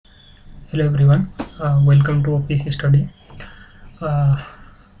Hello everyone, welcome to OPC study.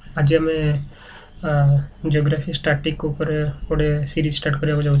 आज आम geography static ऊपर गोटे सीरीज स्टार्ट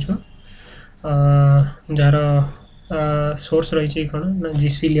करने जाऊँ जार सोर्स रही कौन ना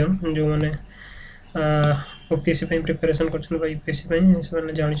जीसी लियोंग जो मैंने ओपीएससी प्रिपरेशन कर यूपीएससी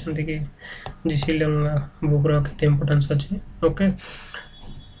से जानते कि जीसी लियोंग बुक्र के इम्पोर्टेंस अच्छे ओके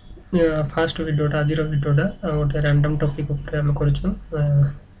फास्ट वीडियोटा आज वीडियोटा गोटे रैंडम टॉपिक ऊपर आम कर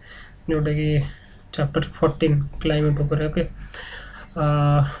जोटा कि चैप्टर 14 क्लाइमेट ऊपर ओके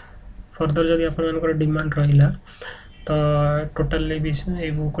फर्दर जदि आपर डिमांड रहा तो टोटाली ये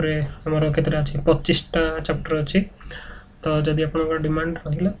बुक रे हमर केतरा अछि 25टा चैप्टर अच्छी तो जदि आपर डिमांड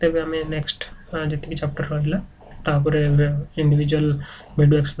रहा तेज आम नेक्स्ट जी चैप्टर रहा तापर इंडिविजुअल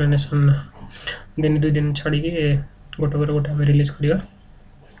वीडियो एक्सप्लेनेशन दिन 2 दिन छाड़ी गोटे पर गोटे आम रिलीज करिया।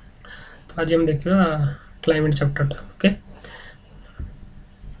 तो आज हम देखिए क्लाइमेट चैप्टर ओके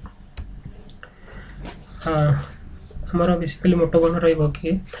हमारा बेसिकली मोटो कौन रही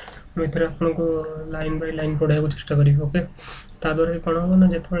मुझे आपको लाइन बाय लाइन पढ़ाई चेष्टा करी ओके ताद्वारा कौन हम ना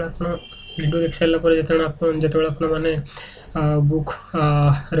जो आप वीडियो देख सारापर जो मैंने बुक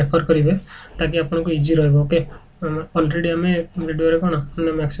रेफर करेंगे ताकि आपको इजी रोके ऑलरेडी आम वीडियो कौन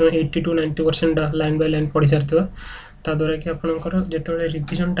maximum 80 to 90% line by line पढ़ी सारी ताद्वारा कि आपंकर जो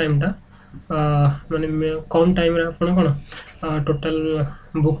रिविजन टाइमटा माने कम टाइम कौन टोटाल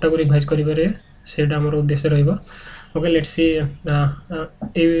बुकटा को रिवाइज करें से उद्देश्य रहा okay let's see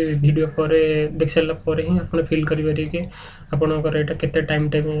A video पर देख सारा पर ही आप फील करेंगे कि आपंकर यहाँ केते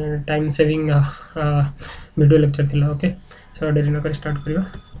टाइम सेविंग वीडियो लेक्चर थिला ओके सो डेरी नक स्टार्ट करवा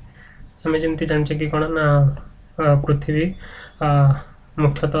आम जमी जाने कि कौन ना पृथ्वी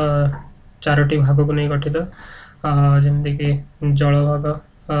मुख्यतः 4टी भाग को नहीं गठित जमती कि जल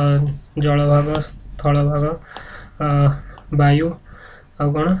भाग स्थल भाग वायु आ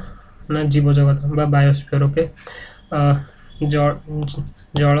कौन ना जीव जगत बा बायोस्फीयर ओके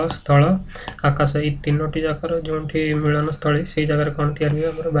जल स्थल आकाश ये 3टी जगार जो मिलन स्थली से जगह कौन या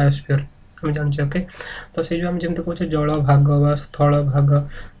बायोस्फीयर आम जाने ओके तो से जो आम जमी कहे जल भाग बा स्थल भाग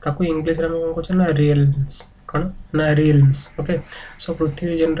ताकू इंग्लीश में कौन कहे ना रियल्स कौन ना रियल्स ओके सो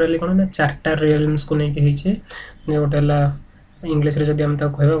पृथ्वी जनरली कौन ना 4टा रियल्स को लेकिन गोटे इंग्लीश रे जदि हम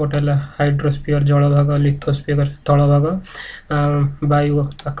कह गोटे हाइड्रोस्फीयर जल भाग लिथोस्फीयर स्थल भाग वायु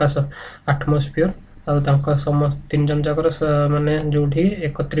आकाश एटमॉस्फेयर आ समस्त 3 जन जाकर माने जो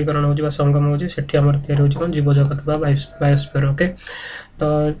एकत्रीकरण हो संगम हो कौन जीव जगत बायोस्फीयर ओके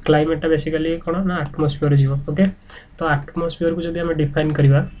तो क्लाइमेट बेसिकली कौन ना एटमॉस्फेयर जीव ओके तो एटमॉस्फेयर को जब आम डिफाइन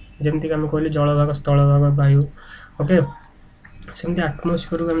करवा जमती आम कहले जल भाग स्थल भाग वायु ओके सेमती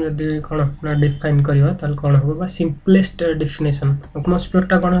एटमॉस्फेयर को जब कौन ना डिफाइन करवा ताल कौन हम सिंपलेस्ट डेफिनेशन एटमॉस्फेयर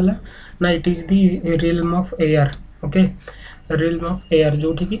कौन है ना it is the realm of air okay realm of air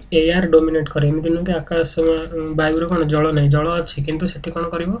जो कि एयर डोमिनेट करे एमती नुह कि आकाश वायु कौन जल नहीं जल अच्छी किंतु सेठी कौन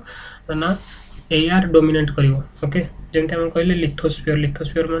कर ना एयर डोमिनेट कर ओके जमती आम कहले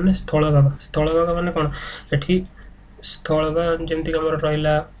लिथोस्फीयर माने स्थल भाग माने कौन एठी स्थल भाग जमती आम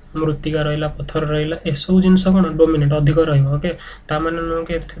रहा मृत्तिका रहा पत्थर रहा एसबू जिनस कौन डोमिनेट अधिक रोके ताने नुह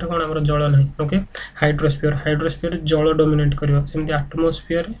कि कौन आम जल ना ओके हाइड्रोस्फीयर जल डोमिनेट करमती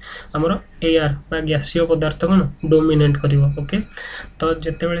एटमॉस्फेयर आमर एयर बा गैसीय पदार्थ कौन डोमिनेट कर ओके तो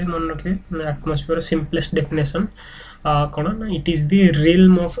जिते मन रखिए एटमॉस्फेयर सिंपलेस्ट डेफिनेशन कौन ना it is the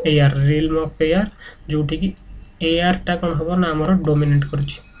realm of air जो कि एयरटा कौन हम ना आमर डोमिनेट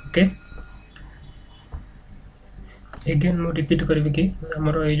कर एगेन मु रिपीट करी कि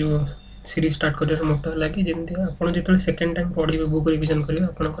आमर ये जो सीरीज स्टार्ट कर मोटा है कि जमी आप जो सेकेंड टाइम पढ़े बुक रिविजन करेंगे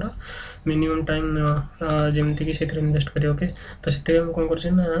आपंकर मिनिमम टाइम जमती कि इन्वेस्ट करें ओके तो से कौन कर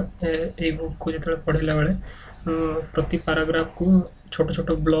बुक को जो पढ़ला बेले प्रति पैराग्राफ को छोट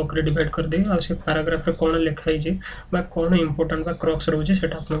छोट ब्लॉक रे डिवाइड कर दे से पैराग्राफ रे कौन लिखाई कौन इंपोर्टेंट बा क्रक्स रोचे से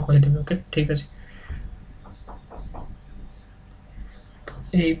कहीदेवे ओके ठीक अच्छे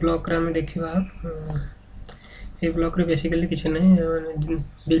यही ब्लॉक रे आम देखा ये ब्लॉक रे बेसिकली किसी नहीं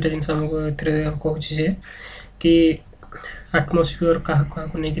 2टा जिन हमको कहूँ से कि एटमॉस्फेयर क्या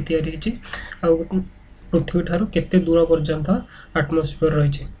नहीं तैयारी पृथ्वी ठार केते दूर पर्यंत एटमॉस्फेयर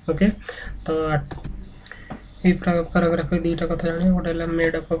रही ओके तो ये पैराग्राफ 2टा कथा जाने गोटे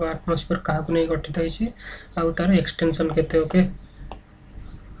मेड अप ऑफ एटमॉस्फेयर क्या नहीं गठित होती तार एक्सटेंशन केते ओके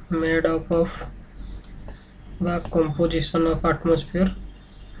मेड अप ऑफ बा कंपोजिशन ऑफ एटमॉस्फेयर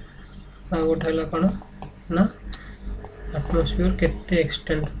आ गोटे कौन ना एटमॉस्फेयर केते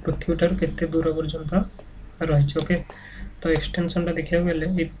एक्सटेंड पृथ्वी ठार केते दूर पर्यंत रही ओके तो एक्सटेंशन देखा गले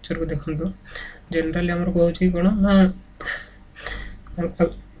पिक्चर को देखो जनरली आम कहूँ कौन ना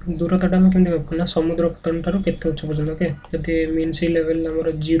दूरताटा आम केमती ना समुद्र पतन ठार के उच्च पर्यटन ओके जदि मीन सी लेवल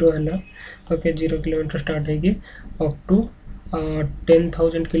आमर 0 है ओके 0 किलोमीटर स्टार्ट है अप टू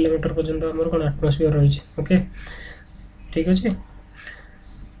 10,000 किलोमीटर पर्यटन आमर कौन एटमॉस्फेयर रही ओके ठीक अच्छे।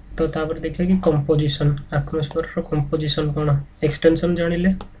 तो तापर देखिए कि कंपोजिशन एटमॉस्फेयर कंपोजिशन कौन एक्सटेंशन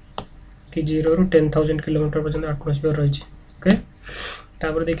जानिले कि 0 ରୁ 10,000 किलोमीटर पर्यटन एटमॉस्फेयर रही ओके।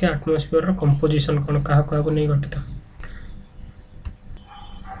 तापर देखिए एटमॉस्फेयर कंपोजिशन कौन क्या क्या नहीं गठित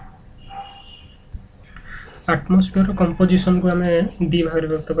एटमॉस्फेयर कंपोजिशन को आम दी भाग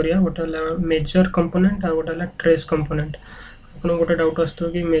व्यक्त करिया गोटे मेजर कंपोनेंट आ गोटे ट्रेस कंपोनेंट। आपको गोटे डाउट आसो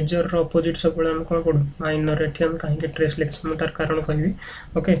कि मेजर अपोजिट सब आम कौन पढ़ू माइनर एटी आम कहीं ट्रेस लिखी तार कारण कहि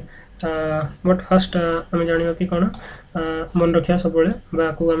ओके। बट फास्ट आम जाना कि कौन मन रखा सब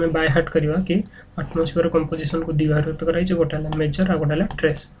आम बाय हार्ट करवा कि एटमॉस्फेयर कंपोजिशन को दी भाग व्यक्त कराई गोटे मेजर आ गोटे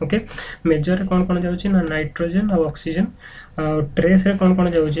ट्रेस ओके। मेजर कौन कौन जाऊँगी ना नाइट्रोजेन और ऑक्सीजन ट्रेस रे कौन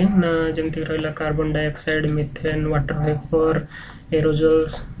कौन जाऊँगी ना जमती रहा carbon dioxide methane water vapour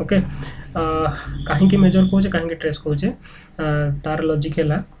एरोजल्स okay. कहीं मेजर कहे कहीं ट्रेस कहे तार लॉजिक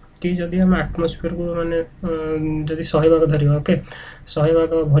है कि जदि हम एटमॉस्फेयर को माने जदि 100 भाग धरिया ओके 100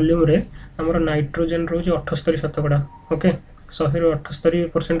 भाग वॉल्यूम रे हमर नाइट्रोजन रोज 78% ओके 100 ରୁ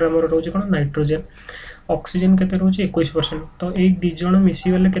 78% हमर रोज कोन नाइट्रोजन ऑक्सीजन केते रोज 21%। तो एक दी जण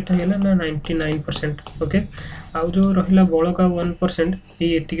मिसी गले केते हेला ना 99% ओके। आ जो रहिला बळका 1%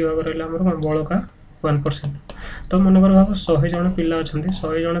 ए एतिकी भाग रहिला हमर कोन बळका 1%। तो मनकर भाव 100 जन पिला अच्छा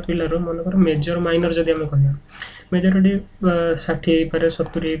 100 जन पिलार मनकर मेजर माइनर जदि आम कह मेजोरिटी 60 पारे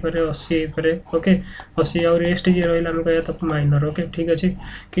 70 पारे 80 पारे ओके 80 आउ रेस्ट जी रहा आम कह माइनर ओके ठीक अच्छे।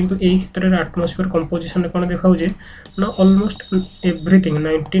 किंतु यही क्षेत्र में एटमॉस्फेयर कंपोजिशन कौन देखा ना ऑलमोस्ट एवरीथिंग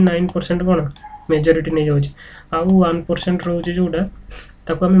 99% कौन मेजोरिटी नहीं जाऊँगी आउ 1% रोचे जोटा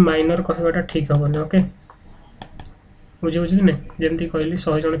ताको आम माइनर कहवाटा ठीक हेनी ओके बुझे कि नहीं जमती कहली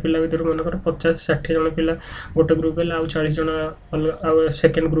 100 जन पिला भर मनकर 50-60 जन पिला गोटे ग्रुप है आउ 40 जन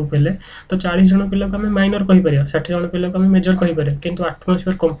सेकेंड ग्रुप है तो 40 जन पिला को आम माइनर कहीपर 60 जन पिला को आम मेजर कहीपर किंतु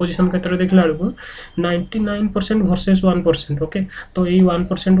एटमॉस्फेयर कंपोजिशन क्षेत्र में देखला बेलू 99% वर्सेस 1% ओके। तो यही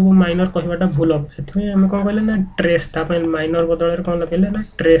 1% को माइनर कहवाटा भूल हम से आम कौन कहले ना ट्रेस माइनर बदल कौन लगे ना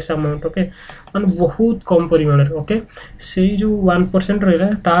ट्रेस अमाउंट ओके मैंने बहुत कम परिमाण ओके। से जो 1%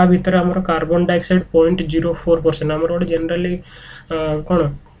 रहा ता भीतर आम कार्बन डाइऑक्साइड 0.04% आम गोटे जनरली कौन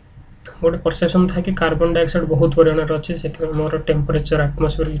गोटे परसेप्शन था कि कार्बन डाइऑक्साइड बहुत परिमाण अच्छे से मोर टेम्परेचर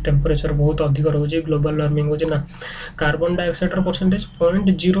एटमॉस्फेयर टेम्परेचर बहुत अधिक रोचे ग्लोबल वार्मिंग हो ना कार्बन डाइऑक्साइड परसेंटेज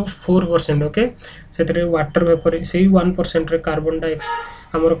 0.04% ओके से वाटर वेपर से 1% कार्बन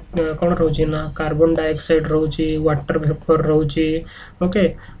डाइऑक्साइड आमर कौन रोचे ना कार्बन डाइऑक्साइड रोचे वाटर वेपर रोचे ओके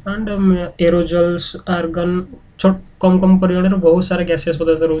एंड एरोजल्स आर्गन कम कम परिमाण बहुत सारा गैसेस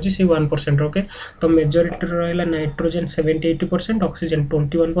पदार्थ रोचे से 1% ओके। तो मेजोरिटी रहा नाइट्रोजन 70-80% ऑक्सीजन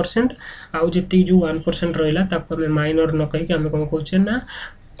 21% आउ जी जो 1% रहा माइनर न कहीं आम कौन कहे ना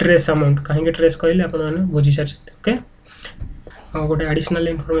ट्रेस अमाउंट कहीं ट्रेस कहले आप बुझी सारी ओके। गोटे एडिशनल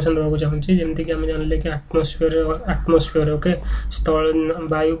इनफॉरमेशन देवाक चाहूँगी जमीक आम जानले कि एटमॉस्फेयर ओके स्थल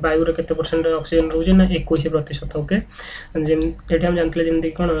वायु वायु रे केते परसेंट ऑक्सीजन रोचे ना 21% ओके। ये आम जानते जमी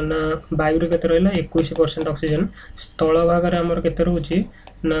कौन ना वायु रे केते रहा 21% ऑक्सीजन स्थल भाग आमर केते रोचे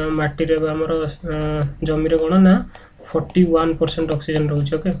ना माटी रे आमर जमी कौन ना 41% ऑक्सीजन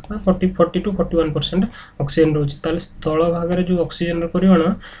रोचे ओके 40 to 41% ऑक्सीजन रोचे ताले स्थल भाग में जो ऑक्सीजन परिमाण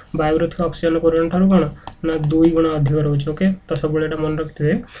वायु रे ऑक्सीजन परिमाण ठार कौन ना 2 गुणा अधिक रोचे ओके। तो सब मन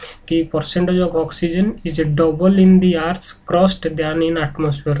रखिथे कि percentage of oxygen is double in the earth's crust then in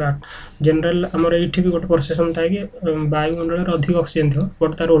atmosphere general आमर ये भी गोटे परसेप्शन था कि वायुमंडल अधिक ऑक्सीजन थो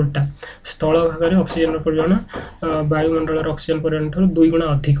बट तार उल्टा स्थल भाग में ऑक्सीजन परिमाण वायुमंडल ऑक्सीजन परिमाण ठार 2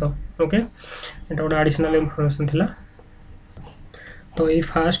 गुणा अधिक ओके। ये गोटे एडिशनल इनफॉरमेशन थिला। तो ये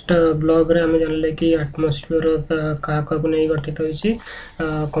फास्ट ब्लॉग रे आम जानले कि एटमॉस्फेयर क्या नहीं गठित होइछि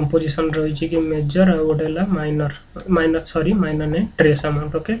कंपोजिशन रही कि मेजर आ गोटे माइनर सॉरी माइनर नहीं ट्रेस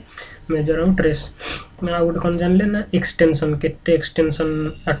अमाउंट ओके मेजर आउ ट्रेस आ गोटे कौन जानले ना एक्सटेंशन केते extension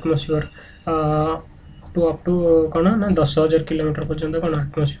atmosphere to up to कौन ना 10,000 किलोमीटर पर्यंत कौन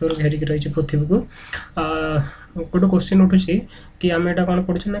एटमॉस्फेयर घेरिक रही पृथ्वी को। गोटे क्वेश्चन उठू कि आम एटा कौन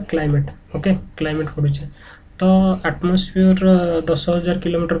पढ़ुचे ना क्लाइमेट ओके क्लाइमेट पढ़ुचे तो एटमॉस्फेयर 10,000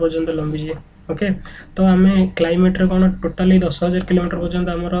 किलोमीटर पर्यंत लंबी ओके। तो आम क्लाइमेट रे कौन टोटाली 10,000 किलोमीटर पर्यंत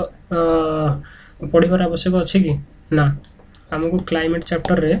आमर पढ़ार आवश्यक अच्छे कि ना आमको क्लाइमेट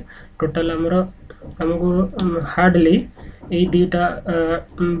चैप्टर रे टोटाल आमर आमको हार्डली यही दुईटा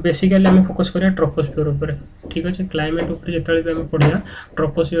बेसिकली आम फोकस करिया ट्रोपोस्फियर उपर ठीक अच्छे क्लाइमेट उपर जिते भी आम पढ़ा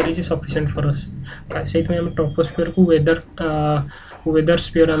troposphere is sufficient for us से ट्रोपोस्फियर को वेदर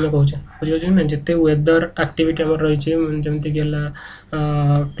स्फीयर आम कहे बुझे ना जिते वेदर एक्टिविटी आम रही जमीक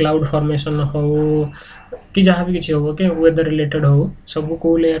क्लाउड फॉर्मेशन हो कि जहाँ भी किसी हो कि वेदर रिलेटेड हो सब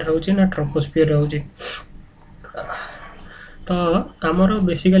को लेयर रोचे ना ट्रोपोस्फियर रोचे तो आमर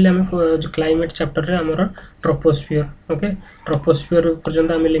बेसिकली आम जो क्लाइमेट चैप्टर रे आमर ट्रोपोस्फियर ओके ट्रोपोस्फियर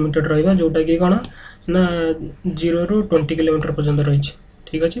पर्यंत आम लिमिटेड रहा जोटा कि कौन ना 0 ରୁ 20 किलोमीटर पर्यंत रही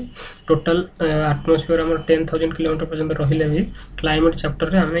ठीक अच्छे टोटल आटमोस्फियर आम 10,000 किलोमीटर पर्यंत रहिले भी क्लाइमेट चैप्टर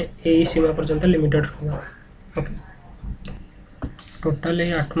रे आम यही सीमा पर्यंत लिमिटेड रहा ओके टोटल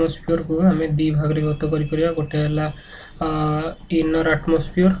ये आटमोस्फियर को आम दी भाग में गत कर गोटे इनर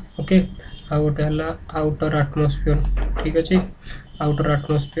आटमोस्फियर ओके आ गोटे आउटर आटमोस्फियर ठीक अच्छे आउटर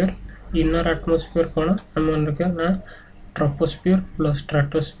आटमोस्फियर इनर आटमोस्फियर कौन आम मन रखा ना ट्रोपोस्फियर प्लस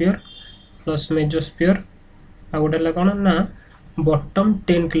स्ट्राटोस्फियर प्लस मेजोस्फियर आ गोटे कौन ना बॉटम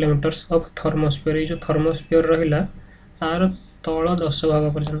 10 किलोमीटर्स ऑफ थर्मोस्फियर ये जो थर्मोस्फियर रहा आर तल 10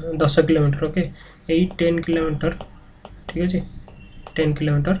 भाग पर्यंत 10 किलोमीटर ओके यही 10 किलोमीटर ठीक अच्छे 10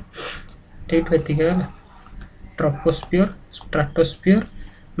 किलोमीटर ये ट्रोपोस्फियर स्ट्राटोस्फियर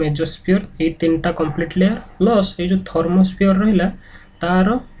मेजोस्फियर ये 3टा कंप्लीट लेयर प्लस ये जो थर्मोस्फियर रहा तार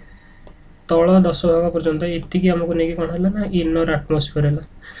तल 10 भाग पर्यंत ये आमको नहीं कौन है ना इनर आटमोस्फियर है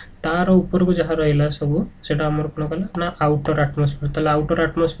तार ऊपर को जहाँ रहा सब से आमर कौन कला ना आउटर आटमोस्फियर तो आउटर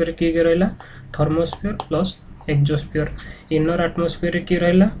आटमोस्फियर किए रहा थर्मोस्फियर प्लस एक्जोस्फियर इनर आटमोस्फियर किए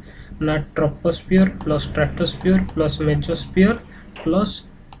रहा ना troposphere plus stratosphere plus मेजोस्फियर plus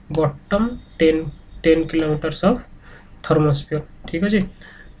bottom 10 kilometres of thermosphere ठीक अच्छे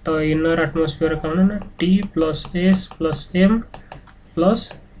तो इनर आटमोस्फियर कौन है ना T plus S plus M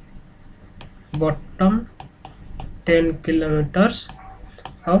plus bottom 10 kilometres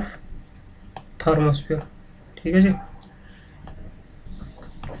of thermosphere ठीक है जी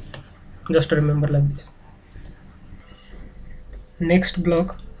just remember like this next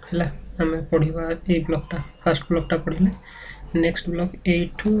block है आम पढ़ा ये ब्लॉकटा फास्ट ब्लॉकटा पढ़ले नेक्स्ट ब्लॉक ए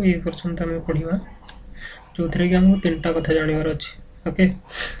टू ए पर्यंत आम पढ़ा जो थी कि आमको 3टा कथा जानवर अच्छे ओके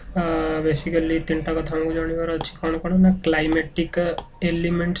बेसिकली 3टा कथा आमको जानवर अच्छे कौन कौन ना क्लाइमेटिक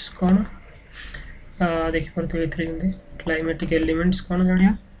एलिमेंट्स कौन देखिपे क्लाइमेटिक एलिमेंट्स कौन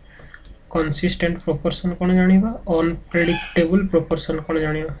जाना कंसिस्टेंट प्रोपोर्शन कौन जाना अनप्रेडिक्टेबल प्रोपोर्शन कौन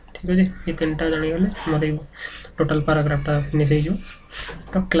जाना ठीक अच्छे ये 3टा जानीगले हमारे टोटल पैराग्राफटा फिनिश हो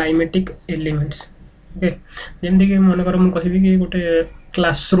तो क्लाइमेटिक एलिमेंट्स ओके जमती कि मनकर मुझे कि गोटे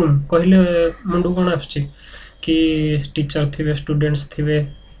क्लासरूम कहले मुंड कौन आसुची कि टीचर थे स्टूडेंट्स थे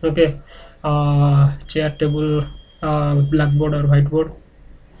okay chair table black board और व्हाइट बोर्ड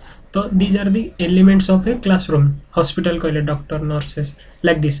तो these are the elements of a classroom hospital कहले doctor nurses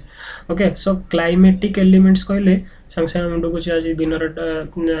like this okay so climatic elements कहले संगे संगे मुंड को आज दिन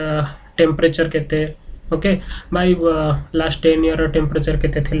टेम्परेचर केते okay by last 10 year temperature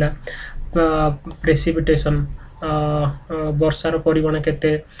केते थिला प्रेसिपिटेशन वर्षार परिमाण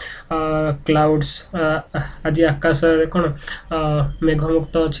केते क्लाउड्स आज आकाश कौन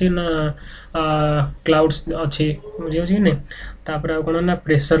मेघमुक्त अच्छी ना क्लाउड्स अच्छी बुझे कि नहीं तापर कौन ना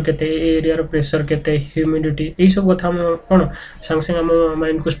प्रेशर केते एरिया प्रेशर केते ह्यूमिडिटी यही सब कथा कौन संगे संगे आम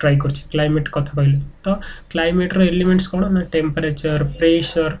माइंड को स्ट्राइक कर क्लाइमेट कथा कहले तो क्लाइमेट एलिमेंट्स कौन ना टेम्परेचर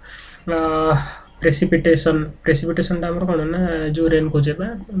प्रेशर प्रेसिपिटेशन आम कौन ना जो रेन को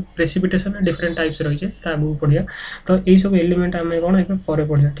प्रेसिपिटेशन डिफरेंट टाइप्स रही है आगू पढ़िया तो यही सब एलिमेंट आम कौन ए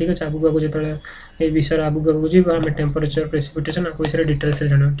पढ़िया ठीक अच्छे आगू आगू जो ये विषय आगू जी आम टेम्परेचर प्रेसिपिटेशन आपको विषय डिटेल्स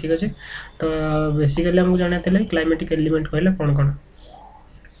जाना ठीक अच्छे तो बेसिकली आमको जाना क्लाइमेटिक एलिमेंट कहले कौन कौन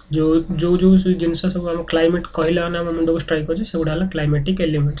जो जो जो जिनस सब आम क्लाइमेट कहले आम मुंड को स्ट्राइक अच्छे से गुड़ा क्लाइमेटिक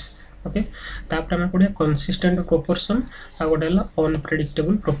एलिमेंट्स ओके तापर आम पढ़िया कंसिस्टेंट प्रोपोर्शन आ गोटे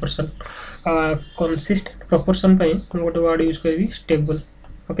अनप्रेडिक्टेबल प्रोपोर्शन कंसिस्टेंट प्रोपोर्शन गोटे वर्ड यूज करी स्टेबल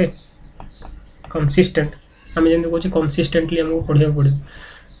ओके कंसिस्टेंट आम जमी कहे कंसिस्टेंटली आमको पढ़ा पड़े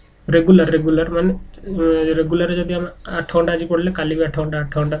रेगुलर माने रेगुलर जब आम 8 घंटा आज पढ़ले काली भी 8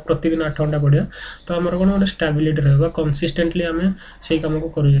 घंटा प्रतिदिन 8 घंटा पढ़िया तो आमर कौन गोटे स्टेबिलिटी रहा कंसिस्टेंटली आम से कम को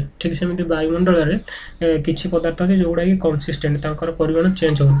करूँ ठीक सेमती वायुमंडल में किसी पदार्थ अच्छे जोड़ा कि कंसिस्टेंट परिमाण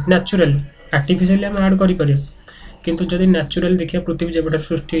चेंज हो नेचुराली आर्टिफिशियली आम आड कर किंतु जदि नेचुराली देखिए पृथ्वी जब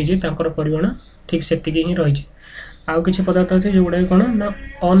सृष्टि होती परिमाण ठीक से ही रही आउ किसी पदार्थ अच्छे जोड़ा कौन ना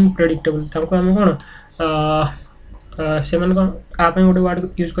अनप्रेडिक्टेबल आम कौन से कौन आप गोटे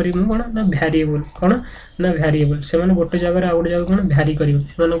वर्ड यूज करी कौन ना भैरिएबल कौन ना भैरिएबल से गोटे जगह आ गोटे जगह कौन भैरी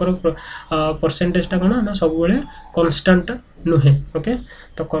कर परसेंटेजटा कौन ना सब कन्स्टांट नुहे ओके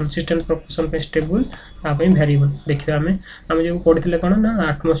तो कंसिस्टेंट प्रोपोर्शन पे स्टेबल आ पे वेरिएबल देखिए आमे जो पढ़िथिले कोन ना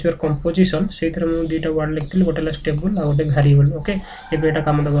एटमॉस्फेयर कंपोजिशन सेथरे मु दुईटा वर्ड लिखथिले गोटेला स्टेबल आ गोटे वेरिएबल ओके एबे एटा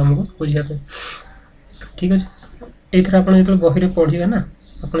काम दबा हमको बुझिया पे ठीक अछि एथरा आपण जेतो बहिरे पढिबे ना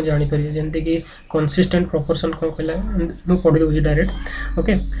आपण जानि परिबे जेंति कि कंसिस्टेंट प्रोपोर्शन को कहला मु पढि दउछि direct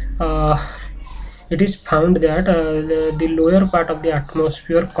okay it is found that the lower part of the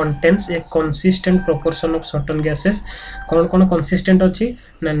atmosphere contains a consistent proportion of certain gases कौन कौन consistent अच्छी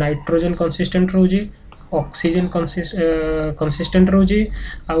ना नाइट्रोजन consistent रोजी ऑक्सीजन consistent रोजी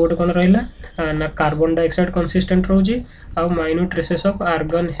आ गोटे कौन रहिला ना कार्बन डाइऑक्साइड consistent रोजी आ minute traces of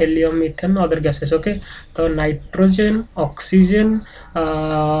argon helium methane other gases okay तो nitrogen oxygen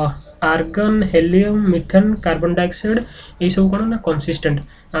argon helium methane carbon dioxide ये सब कौन ना कंसिस्टेंट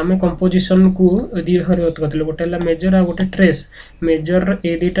आमे कंपोजिशन को दी भाग करथिले गोटे ला मेजर आ गोटे ट्रेस मेजर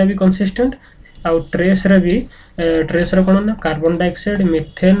ए दीटा भी कंसिस्टेंट आ ट्रेस रे भी ट्रेस रे कोन ना carbon dioxide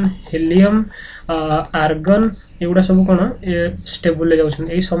methane helium argon एगुडा सब कोन स्टेबल ले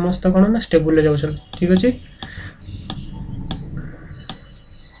जाउछन ए समस्त कोन ना स्टेबल ले जाउछन ठीक अछि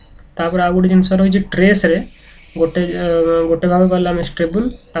तापर आ गोटे जिंस रहि जे ट्रेस रे गोटे गोटे भाग गला में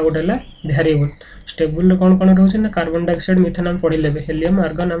स्टेबल आ गोटे ला वेरिएबल स्टेबल कोन कोन रहउछ ना कार्बन डाइऑक्साइड मीथेन हम पढि लेबे हेलियम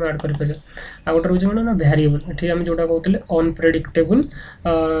आर्गन हम ऐड करि परबे आ गोटे रहउछ कोन ना वेरिएबल एठी हम जोटा कहउतले unpredictable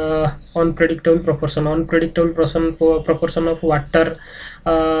proportion proportion of water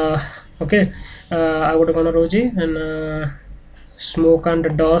okay आ गोटे कोन रहउछ स्मोक एंड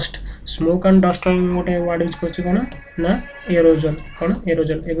डस्ट गोटे वर्ड यूज करछि कोन ना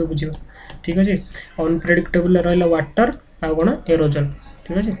एरोजल एबे बुझिबो ठीक अछि अनप्रेडिक्टेबल रहला वाटर आ कोन एरोजल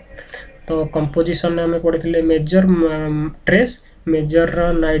ठीक अछि तो कंपोजिशन में हमें पढ़िथिले major trace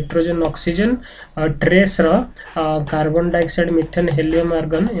major nitrogen oxygen trace carbon dioxide methane helium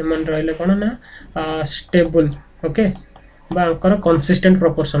argon एमन रहले कोन ना स्टेबल ओके बा अंकर कंसिस्टेंट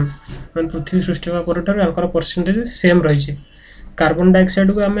प्रोपोर्शन मन पृथ्वी सृष्टि होगा परठार अंकर परसेंटेज सेम रही छी कार्बन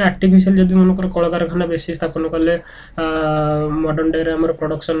डाइऑक्साइड को आमे आर्टिफिशियल जदि मनकर कल कारखाना बेसी स्थापन कले मॉडर्न डे रे हमर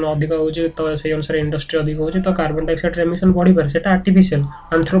प्रोडक्शन अधिक होउची तो से अनुसार इंडस्ट्री अधिक होउची तो कार्बन डाइऑक्साइड एमिशन बढ़ी पारे सेटा artificial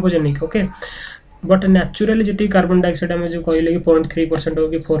anthropogenic okay but naturally जति कार्बन डाइऑक्साइड हम जो कहले कि 0.3% हो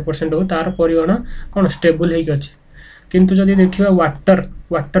कि 4% हो तार परिमाण कोन स्टेबल हेक अछि किंतु जदि देखिबा वाटर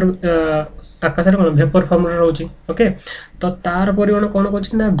आकाश रे कोन वेपर फॉर्म रे रहउची ओके तो तार परिमाण कोन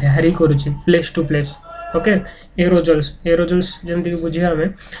कोछि ना वेरी करूची प्लेस टू प्लेस ओके एरोजल्स जेमति कि बुझिया हमें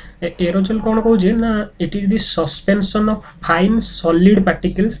एरोजल कोन कहउची ना it is the suspension of fine solid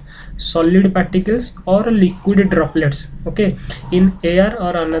particles और liquid droplets okay in air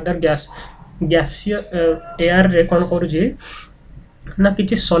और अनदर गैसीय एयर रे कोन करूची ना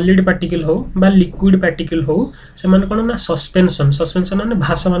किछि सॉलिड पार्टिकल हो बा लिक्विड पार्टिकल हो से माने कोन ना सस्पेंशन माने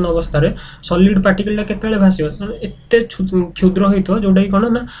भासमान अवस्था रे सॉलिड पार्टिकल ला केतेले भासियो एते क्षुद्र होइतो जोडा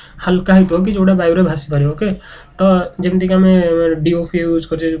कोन ना हल्का होइतो कि जोडा वायु रे भासी पारे ओके तो जेमति कि हमें डीओपी यूज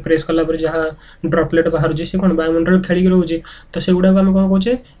करजे प्रेस कला पर जहा ड्रॉपलेट बाहर जे से कोन वायुमंडल खेली रहउजी तो से गुडा को हम कोन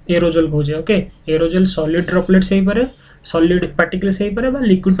कहउचे aerogel कहउचे okay aerogel solid droplet सेही पारे सॉलिड पार्टिकल्स सही पारे बा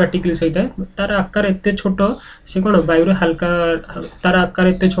लिक्विड पार्टिकल्स सही थाए तार आकार एते छोटो से कोन वायु रे हल्का तार आकार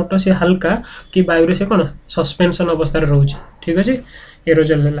एते छोटो से हल्का कि वायु रे से कोन सस्पेंशन अवस्था रे रहउची ठीक अछि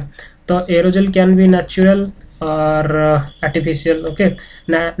एरोजल लेला तो एरोजल कैन बी नेचुरल और आर्टिफिशियल ओके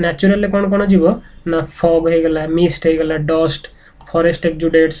नेचुरल ले कोन जीवो ना फॉग हे गेला मिस्ट हे गेला डस्ट फॉरेस्ट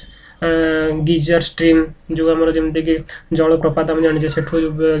एक्जुडेट्स गीजर स्ट्रीम जो हमर जेमते कि जल प्रपात हम जानि जे सेठो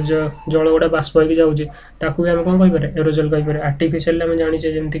जल गुडा बाष्प होई जाउची ताकू हम कोन कहि पारे एरोजल कहि पारे आर्टिफिशियल हम जानि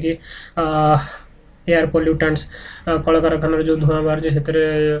जे जेमते कि एयर पोल्यूटेंट्स कल कारखाना जो धुआं बाहर जे सेतरे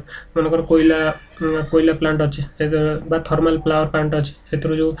मनकर कोयला प्लांट अछि बा थर्मल पावर प्लांट अछि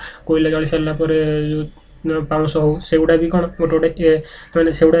सेतरो जो कोयला जळि सल्ला परे जो पाउंस हो सेगुडा भी कोन गोटे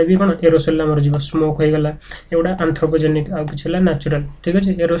माने सेगुडा भी कोन एरोसोल हमर जीव स्मोक होई गला एगुडा एंथ्रोपोजेनिक आ किछला नेचुरल ठीक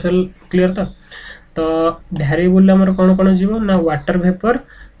अछि एरोसोल क्लियर तो वेरिएबल हमर कोन जीव ना वाटर वेपर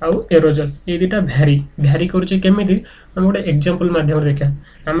आ एरोजल ए दुटा वेरी करछि केमिति हम गोटे एग्जांपल माध्यम देखा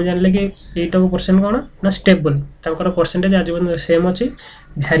हम जानले कि 8% कोन ना स्टेबल तांकर परसेंटेज आजीवन सेम अछि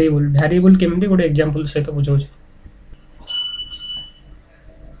वेरिएबल केमिति गोटे एग्जांपल सहित बुझौछि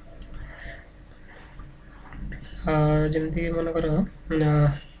जेमती मन कर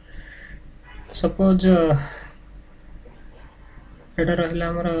सपोज एटा रहला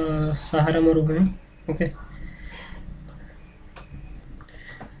हमर सहारा मरुभूमि ओके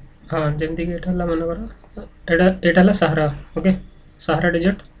हाँ जेमती कि एटा मन कर एटा सहारा ओके सहारा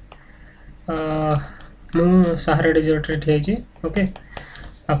डेजर्ट मु सहारा डेजर्ट रे ठिया छी ओके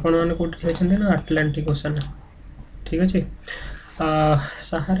आपण माने कोठी ठिया छन ना अटलांटिक ओशन ठीक अछि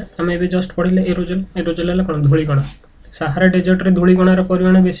सहारा हम एबे जस्ट पढिले एरोजल हला कोन धूली कोन साहारा डेजर्ट रे धूलिकणार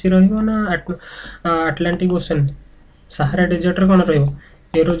परिमाण बेसी रहिबो ना आटलांटिक ओशन? साहारा डेजर्ट रे कोन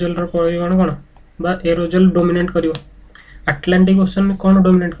रहिबो एरोजल रो परिमाण कोन बा एरोजल डोमिनेट करिवो। आटलांटिक ओशन में कोन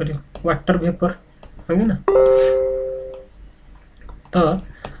डोमिनेट करिवो वाटर वेपर है ना। तो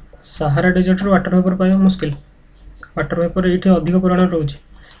साहारा डेजर्ट रो वाटर वेपर पाइबा मुश्किल। वाटर वेपर एठी अधिक परिमाण रहउछि,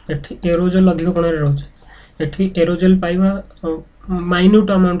 एठी एरोजल अधिक परिमाण रहउछि। एठी एरोजल पाइबा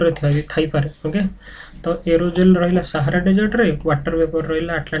माइन्यूट अमाउंट रे थाई पारे। ओके, तो एरोजल रहिला साहारा डेजर्ट रे, वाटर वेपर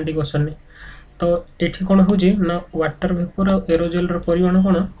रहिला आटलांटिक ओशन रे। तो एठी कोन होउछि ना वाटर वेपर और एरोजल रो परिमाण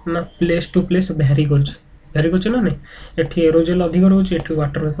कोन ना प्लेस टू प्लेस भ्यारी करछि ना नहीं। एठी एरोजल अधिक रहउछि, एठी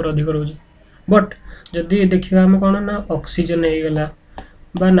वाटर वेपर अधिक रहउछि। बट जदि देखिबा हम कोन ना ऑक्सीजन हे गेला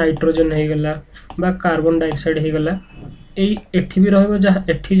बा नाइट्रोजन हे गेला बा कार्बन डाइऑक्साइड हे गेला, एठी भी रहबो जहा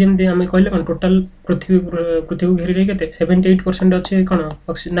एठी जेमति हम कहले कोन टोटल पृथ्वी को घेरी रे केते 78% अछि कोन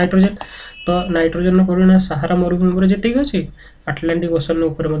नाइट्रोजन। तो नाइट्रोजन रो परिमाण सहारा मरुभूमि पर जेतिक अछि आटलांटिक ओशन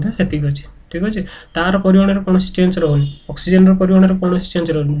ऊपर मध्ये सेतिक अछि। ठीक अछि, तार परिमाण रे कोनोसी चेंज रहउनी। ऑक्सीजन रो परिमाण रे कोनोसी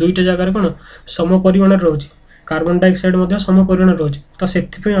चेंज रहउनी, दुईटा जगह रे कोन सम परिमाण रहउछि। कार्बन डाइऑक्साइड मध्ये सम परिमाण रहउछि। तो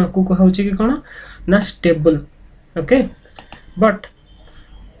सेति पे हमकु कहउछि कि कोन ना स्टेबल। ओके, बट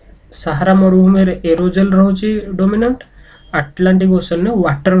सहारा मरुभूमि रे एरोजल रहउछि डोमिनेंट, आटलांटिक ओशन में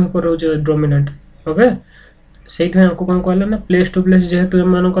वाटर वेपर रहउछि डोमिनेंट। ओके, सेति हमकु कोन कहला ना प्लेस टू प्लेस जेहेतु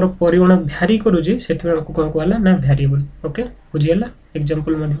मानकर परिमाण भ्यारी करूछि, सेति हमकु कोन कहला ना वेरिएबल। ओके, बुझियला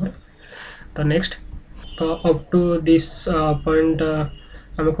एग्जांपल मध्ये। तो नेक्स्ट, तो अप टू दिस पॉइंट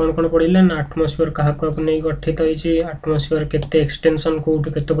आम कौन कौन पढ़िले ना आटमोस्फियर क्या नहीं गठित होती, आटमोस्फियर केते एक्सटेंशन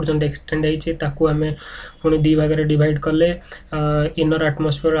कौटू केते पर्यंत एक्सटेंड होती, ताकू आम पुणी दी भाग में डिवाइड कले, इनर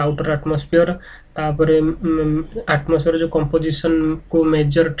आटमोस्फियर आउटर आटमोस्फियर। तापर आटमोस्फियर जो कंपोजिशन को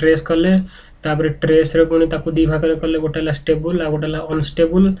मेजर ट्रेस कले, तापर ट्रेस रे पुणी ताकू दी भाग कले, गोटे स्टेबल आ गोटे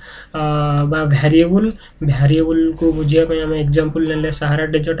अनस्टेबल बा वेरिएबल। वेरिएबल को बुझिया आम एग्जांपल नेले सहारा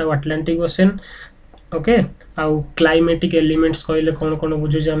डेजर्ट और आटलांटिक ओशन। ओके, आउ क्लाइमेटिक एलिमेंट्स कहले कौन कौन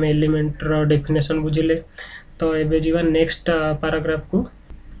बुझे आम एलिमेंट रो डेफिनेशन बुझिले। तो एबे जीवा नेक्स्ट पैराग्राफ को।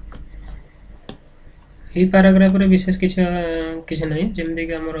 यही पैराग्राफ रे विशेष किसी नहीं, जमती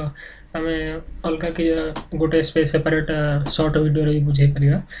कि आमर आम अलग कि गोटे सेपरेट सर्ट वीडियो रे बुझे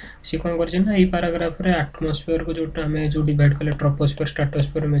परिया। सी कौन कर यही पैराग्राफ रे आटमोस्फियर को जोटा आम जो डिवाइड कले troposphere,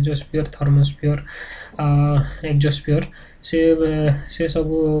 stratosphere, mesosphere, thermosphere, exosphere, से सब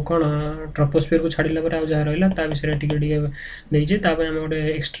कौन ट्रोपोस्फियर को छाड़िला पर जहाँ रहा ता विषय टिके देजे। तापर आम गोटे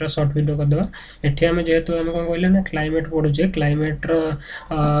एक्स्ट्रा सर्ट वीडियो करदेवा। एठी आम जेहेतु आम कौन कहले ना क्लाइमेट पढ़ुचे, क्लाइमेट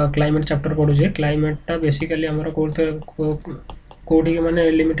चैप्टर पढ़ुचे। क्लाइमेटा बेसिकली आमर कौटी माने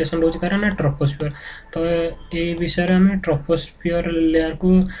लिमिटेशन रोचे तार ना ट्रोपोस्फियर। तो ये विषय में आम ट्रोपोस्फियर लेयर को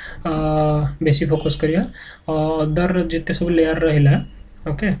बेसी फोकस करिया। अदर जिते सब लेयर रहिला,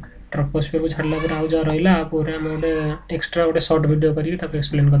 ओके, ट्रोपोस्फियर को छाड़ला पर आउ जहाँ रहिला आपर आम गोटे एक्स्ट्रा गोटे सर्ट वीडियो करके ताको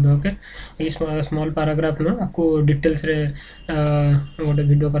एक्सप्लेन करदे। ओके, ये स्मॉल पैराग्राफ न आपको डिटेल्स रे गोटे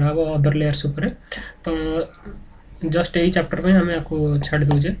वीडियो कराबो अदर लेयर्स ऊपर। तो जस्ट यही चैप्टर में आम आपको छाड़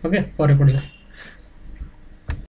दोजे। ओके, पर पढ़िया।